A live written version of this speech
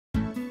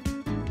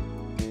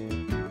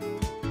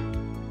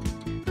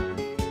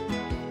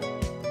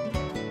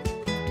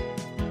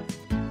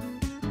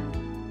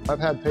I've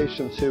had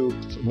patients who,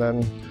 and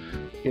then,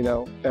 you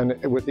know,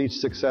 and with each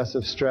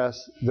successive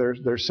stress,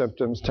 their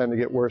symptoms tend to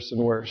get worse and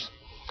worse.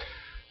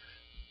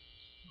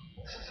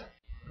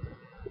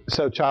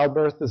 So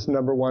childbirth is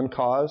 #1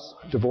 cause.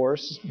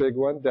 Divorce, big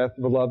one. Death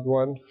of a loved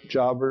one.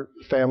 Job or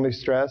family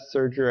stress,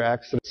 surgery or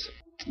accidents.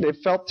 They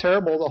felt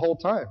terrible the whole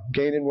time,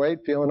 gaining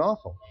weight, feeling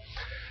awful.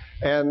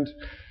 And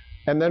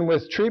then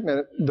with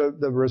treatment,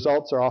 the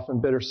results are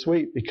often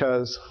bittersweet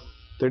because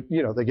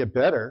they get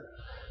better,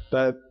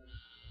 but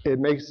it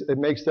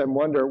makes them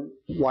wonder,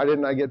 why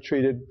didn't I get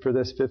treated for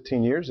this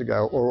 15 years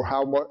ago, or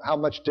how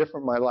much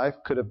different my life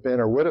could have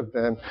been or would have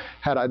been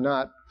had I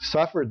not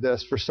suffered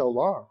this for so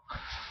long.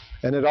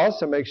 And it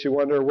also makes you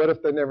wonder, what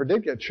if they never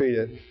did get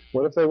treated?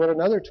 What if they went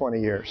another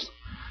 20 years?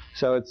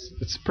 So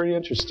it's pretty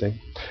interesting.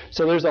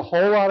 So there's a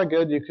whole lot of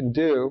good you can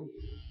do.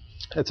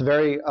 It's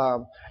very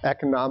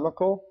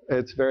economical.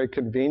 It's very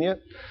convenient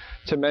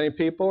to many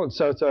people, and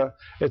so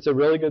it's a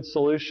really good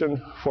solution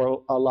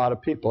for a lot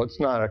of people. It's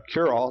not a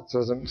cure-all.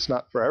 It's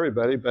not for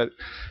everybody, but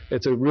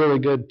it's a really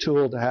good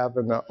tool to have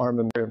in the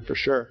armamentarium for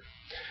sure.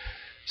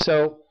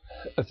 So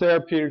a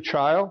therapeutic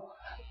trial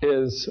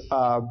is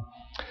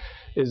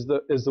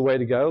the way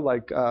to go,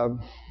 like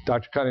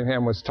Dr.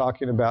 Cunningham was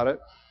talking about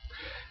it.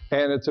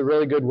 And it's a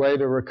really good way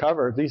to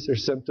recover. These are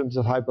symptoms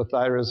of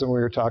hypothyroidism we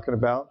were talking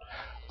about.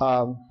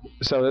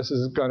 So this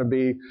is going to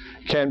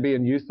can be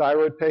in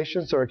euthyroid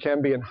patients, or it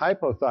can be in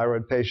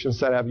hypothyroid patients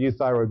that have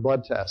euthyroid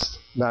blood tests.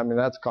 I mean,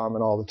 that's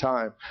common all the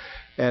time.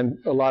 And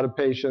a lot of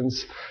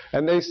patients,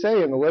 and they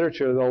say in the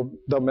literature,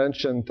 they'll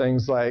mention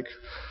things like,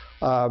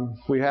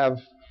 we have,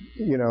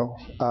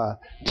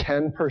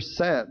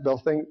 10%.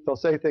 They'll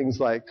say things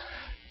like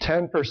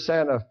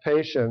 10% of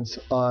patients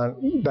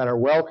that are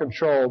well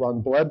controlled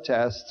on blood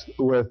tests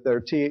with their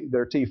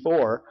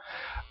T4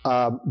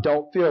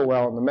 don't feel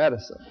well on the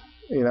medicine.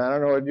 I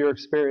don't know what your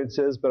experience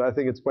is, but I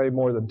think it's way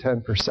more than 10%.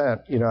 I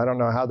don't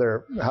know how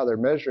they're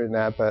measuring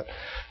that, but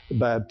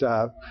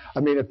I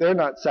mean, if they're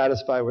not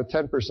satisfied with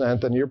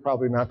 10%, then you're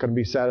probably not going to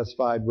be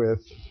satisfied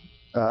with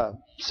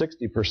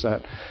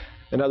 60%.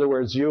 In other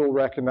words, you will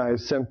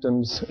recognize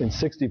symptoms in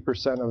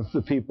 60% of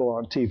the people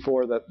on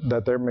T4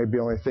 that they're maybe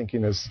only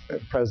thinking is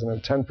present in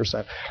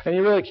 10%. And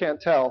you really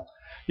can't tell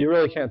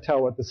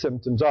what the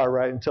symptoms are,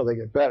 right, until they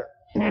get better.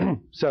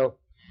 So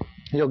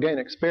you'll gain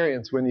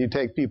experience when you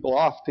take people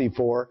off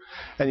T4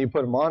 and you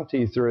put them on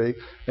T3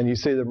 and you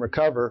see them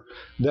recover.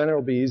 Then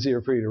it'll be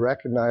easier for you to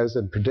recognize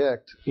and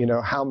predict,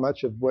 how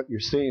much of what you're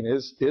seeing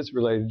is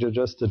related to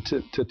just to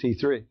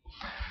T3.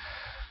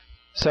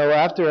 So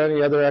after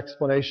any other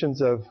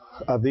explanations of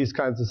these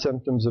kinds of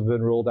symptoms have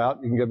been ruled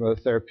out, you can give them a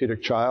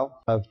therapeutic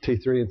trial of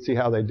T3 and see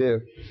how they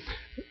do.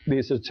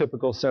 These are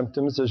typical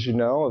symptoms, as you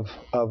know,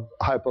 of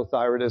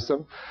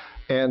hypothyroidism.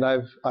 And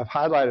I've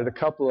highlighted a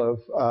couple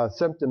of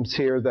symptoms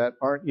here that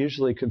aren't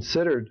usually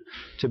considered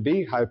to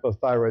be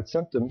hypothyroid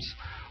symptoms.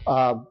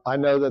 I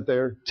know that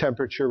they're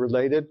temperature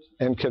related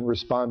and can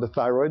respond to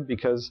thyroid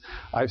because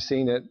I've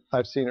seen it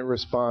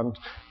respond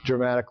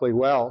dramatically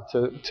well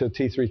to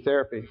T3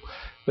 therapy.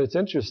 But it's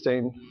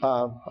interesting.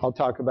 I'll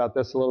talk about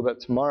this a little bit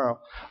tomorrow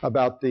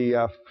about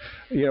the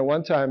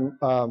one time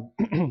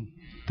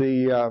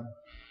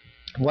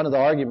one of the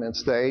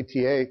arguments the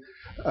ATA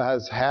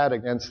has had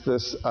against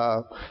this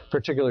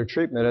particular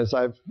treatment is,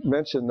 I've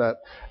mentioned that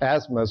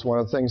asthma is one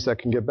of the things that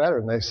can get better.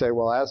 And they say,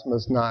 well, asthma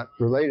is not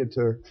related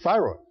to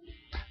thyroid.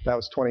 That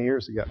was 20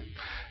 years ago.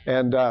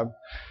 And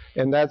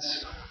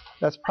that's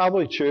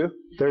probably true.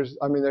 There's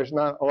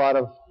not a lot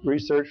of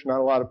research, not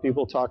a lot of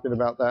people talking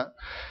about that.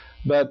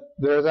 But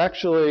there's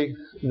actually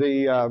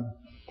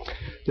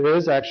there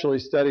is actually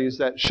studies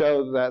that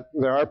show that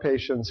there are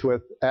patients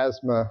with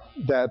asthma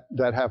that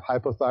have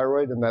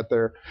hypothyroid, and that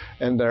their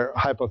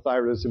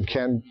hypothyroidism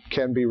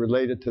can be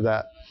related to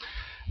that.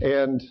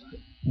 And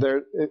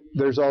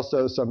there's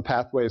also some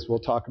pathways we'll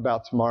talk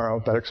about tomorrow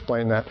that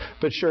explain that.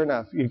 But sure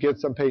enough, you get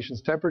some patients'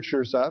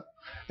 temperatures up,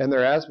 and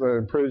their asthma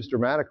improves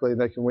dramatically,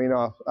 and they can wean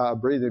off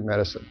breathing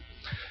medicine.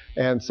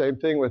 And same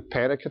thing with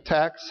panic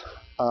attacks.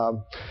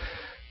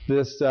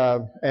 This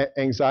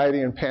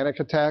anxiety and panic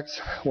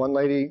attacks. One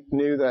lady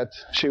knew that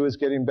she was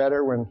getting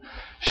better when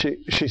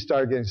she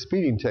started getting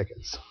speeding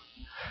tickets.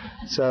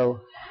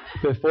 So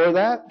before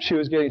that, she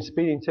was getting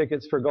speeding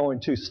tickets for going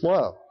too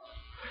slow.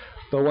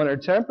 But when her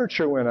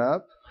temperature went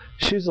up,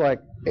 she's like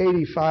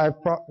 85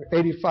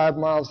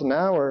 miles an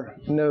hour,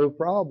 no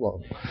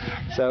problem.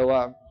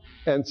 So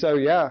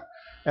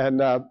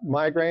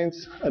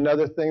migraines,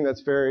 another thing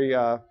that's very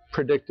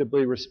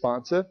predictably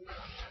responsive.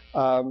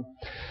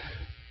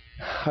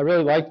 I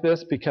really like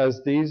this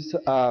because these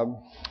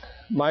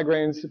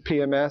migraines,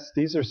 PMS,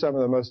 these are some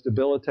of the most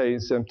debilitating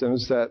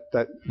symptoms that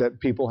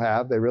people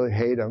have. They really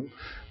hate them.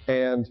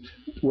 And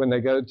when they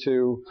go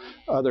to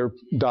other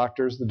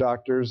doctors, the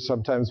doctors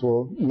sometimes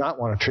will not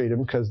want to treat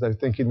them because they're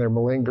thinking they're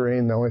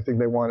malingering. The only thing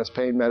they want is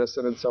pain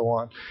medicine and so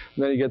on.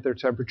 And then you get their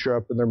temperature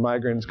up and their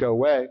migraines go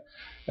away.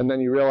 and then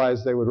you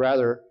realize they would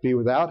rather be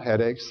without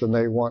headaches than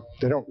they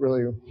don't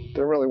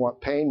really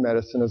want pain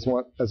medicine as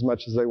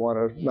much as they want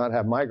to not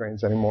have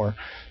migraines anymore.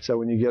 So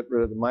when you get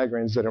rid of the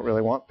migraines, they don't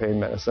really want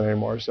pain medicine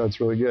anymore. So it's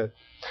really good.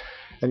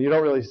 And you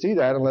don't really see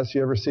that unless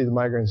you ever see the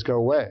migraines go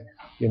away,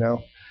 you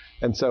know.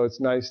 And so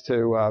it's nice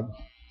to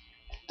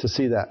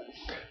see that.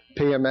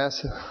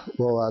 PMS,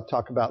 we'll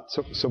talk about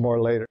some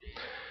more later.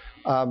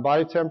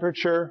 Body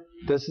temperature,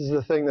 this is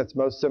the thing that's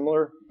most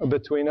similar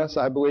between us,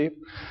 I believe.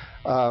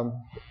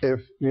 If,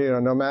 you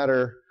know, no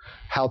matter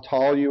how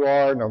tall you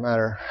are, no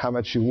matter how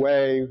much you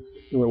weigh,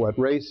 what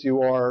race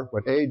you are,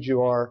 what age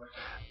you are,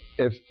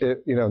 if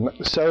you know,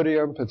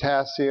 sodium,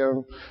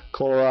 potassium,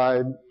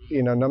 chloride,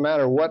 you know, no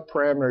matter what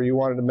parameter you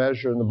wanted to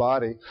measure in the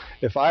body,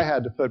 if I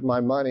had to put my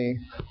money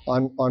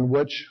on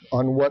what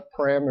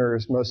parameter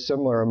is most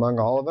similar among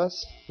all of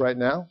us right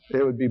now,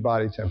 it would be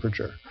body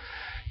temperature.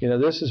 You know,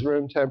 this is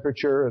room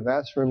temperature and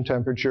that's room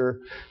temperature,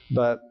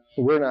 but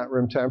we're not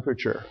room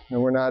temperature,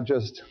 and we're not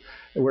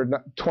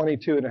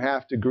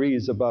 22.5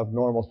 degrees above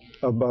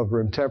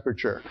room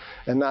temperature,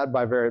 and not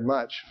by very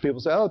much. People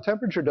say, oh,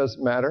 temperature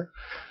doesn't matter.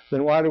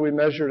 Then why do we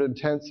measure it in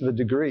tenths of a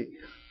degree?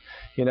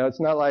 You know, it's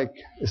not like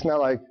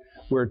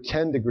we're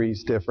 10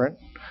 degrees different.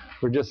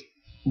 We're just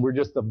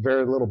a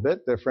very little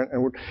bit different,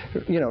 and we're,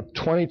 you know,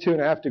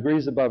 22.5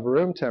 degrees above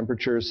room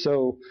temperature is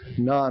so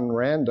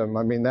non-random.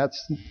 I mean, that's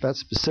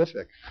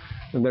specific,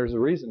 and there's a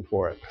reason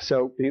for it.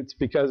 So it's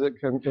because it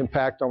can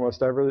impact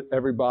almost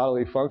every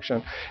bodily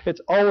function.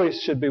 It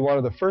always should be one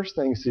of the first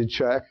things you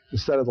check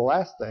instead of the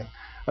last thing.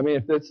 I mean,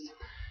 if it's,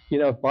 you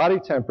know, if body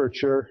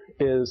temperature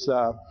is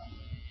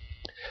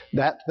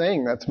that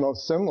thing that's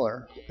most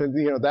similar,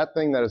 you know, that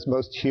thing that is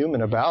most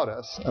human about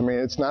us. I mean,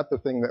 it's not the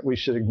thing that we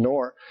should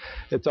ignore.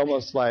 It's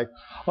almost like,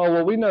 oh,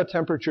 well, we know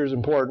temperature is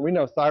important. We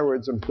know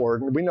thyroid's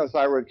important. We know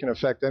thyroid can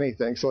affect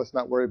anything, so let's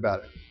not worry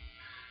about it.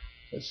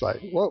 It's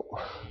like, whoa.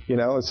 You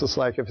know, it's just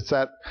like if it's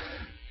that,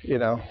 you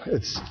know,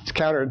 it's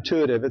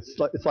counterintuitive.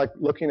 It's like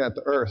looking at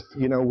the Earth.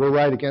 You know, we're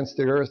right against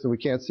the Earth, and we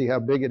can't see how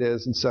big it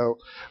is, and so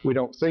we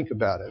don't think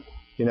about it,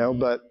 you know,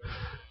 but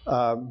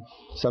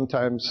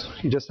sometimes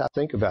you just have to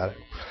think about it.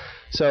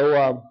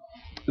 So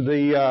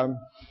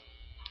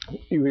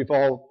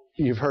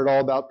you've heard all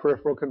about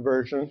peripheral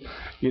conversion.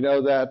 You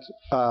know that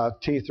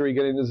T3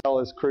 getting to cell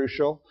is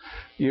crucial.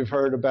 You've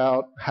heard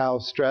about how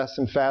stress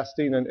and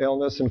fasting and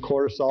illness and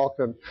cortisol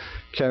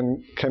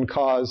can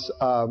cause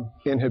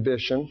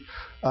inhibition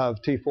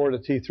of T4 to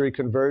T3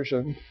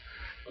 conversion,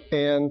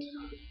 and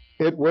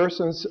it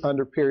worsens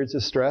under periods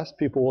of stress.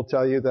 People will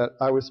tell you that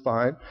I was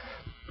fine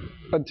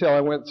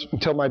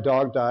until my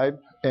dog died,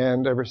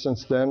 and ever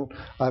since then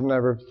I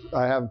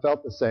haven't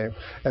felt the same,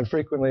 and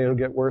frequently it'll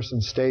get worse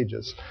in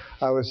stages.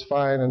 I was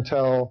fine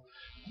until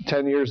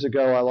 10 years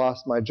ago I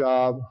lost my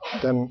job,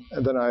 then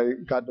I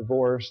got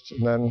divorced,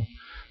 and then,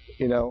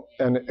 you know,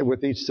 and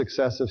with each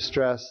successive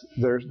stress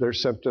their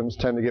symptoms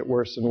tend to get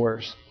worse and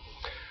worse.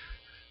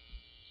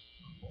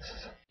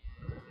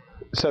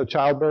 So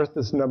childbirth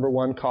is number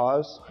one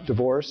cause,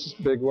 divorce,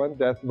 big one,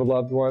 death of a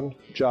loved one,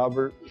 job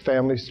or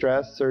family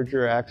stress,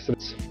 surgery or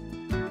accidents.